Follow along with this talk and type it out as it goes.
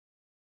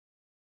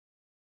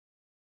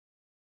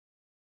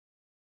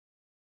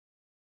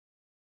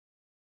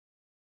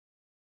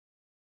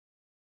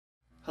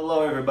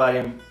Hello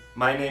everybody,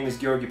 my name is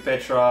Georgi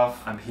Petrov.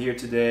 I'm here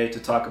today to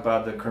talk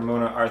about the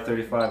Kremona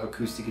R35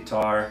 acoustic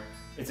guitar.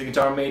 It's a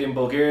guitar made in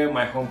Bulgaria,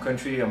 my home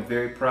country. I'm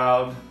very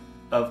proud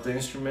of the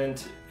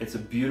instrument. It's a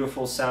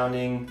beautiful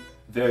sounding,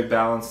 very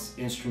balanced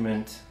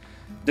instrument.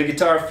 The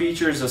guitar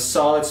features a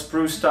solid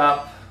spruce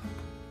top,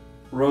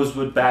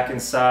 rosewood back and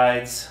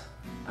sides,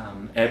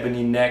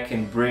 ebony neck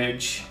and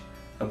bridge,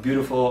 a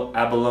beautiful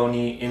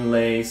abalone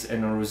inlays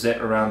and a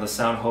rosette around the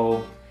sound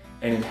hole,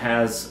 and it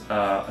has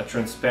a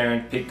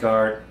transparent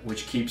pickguard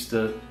which keeps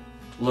the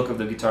look of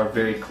the guitar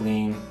very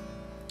clean.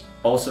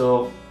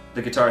 Also,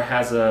 the guitar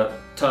has a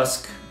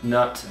tusk,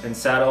 nut and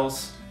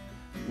saddles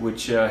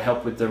which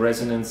help with the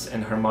resonance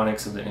and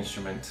harmonics of the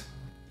instrument.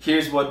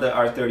 Here's what the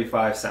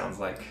R35 sounds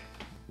like.